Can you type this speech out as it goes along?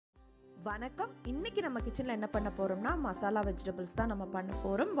வணக்கம். இன்னைக்கு நம்ம கிச்சன்ல என்ன பண்ண போறோம்னா மசாலா வெஜிடபிள்ஸ் தான் நம்ம பண்ண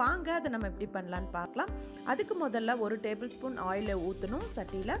போறோம். வாங்க அதை நம்ம எப்படி பண்ணலாம்னு பார்க்கலாம். அதுக்கு முதல்ல 1 டேபிள் ஸ்பூன் ஆயிலை ஊற்றணும்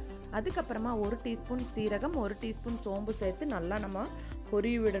சட்டியில். அதுக்கப்புறமா 1 டீஸ்பூன் சீரகம், 1 டீஸ்பூன் சோம்பு சேர்த்து நல்லா நம்ம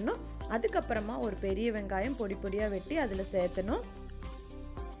பொரிய விடணும். அதுக்கப்புறமா ஒரு பெரிய வெங்காயம் பொடி பொடியாக வெட்டி அதில் சேர்த்தணும்.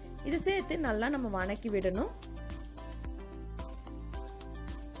 இது சேர்த்து நல்லா நம்ம வணக்கி விடணும்.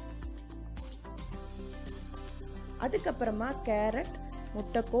 அதுக்கப்புறமா கேரட்,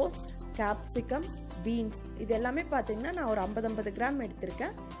 முட்டைக்கோஸ், கேப்சிகம், பீன்ஸ் இது எல்லாமே பார்த்தீங்கன்னா நான் ஒரு 50 கிராம்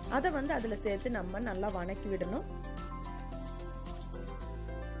எடுத்திருக்கேன். அதை அதில் சேர்த்து நம்ம நல்லா வணக்கி விடணும்.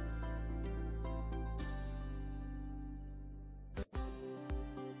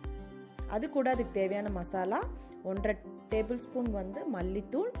 அது கூட அதுக்கு தேவையான மசாலா 1.5 டேபிள் ஸ்பூன்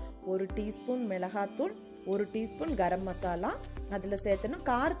மல்லித்தூள், 1 டீஸ்பூன் மிளகாத்தூள், 1 டீஸ்பூன் கரம் மசாலா அதில் சேர்த்தணும்.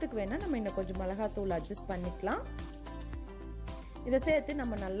 காரத்துக்கு வேணால் நம்ம இன்னும் கொஞ்சம் மிளகாத்தூள் அட்ஜஸ்ட் பண்ணிக்கலாம். இதை சேர்த்து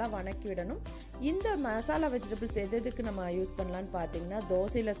நம்ம நல்லா வணக்கி விடணும். இந்த மசாலா வெஜிடபிள்ஸ் எதுக்கு நம்ம யூஸ் பண்ணலான்னு பார்த்தீங்கன்னா,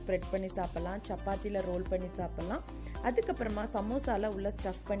 தோசையில் ஸ்ப்ரெட் பண்ணி சாப்பிட்லாம், சப்பாத்தியில் ரோல் பண்ணி சாப்பிட்லாம். அதுக்கப்புறமா சமோசாவில் உள்ள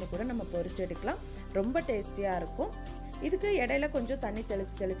ஸ்டஃப் பண்ணி கூட நம்ம பொரிச்சு எடுக்கலாம். ரொம்ப டேஸ்டியாக இருக்கும். இதுக்கு இடையில கொஞ்சம் தண்ணி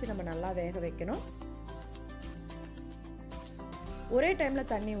தெளித்து நம்ம நல்லா வேக வைக்கணும். ஒரே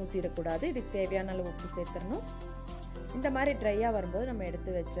டைமில் தண்ணி ஊற்றிடக்கூடாது. இதுக்கு தேவையான அளவு உப்பு சேர்த்துடணும். இந்த மாதிரி ட்ரையாக வரும்போது நம்ம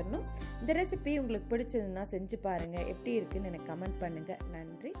எடுத்து வச்சிடணும். இந்த ரெசிபி உங்களுக்கு பிடிச்சதுன்னா செஞ்சு பாருங்கள். எப்படி இருக்குன்னு எனக்கு கமெண்ட் பண்ணுங்கள்.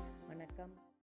 நன்றி.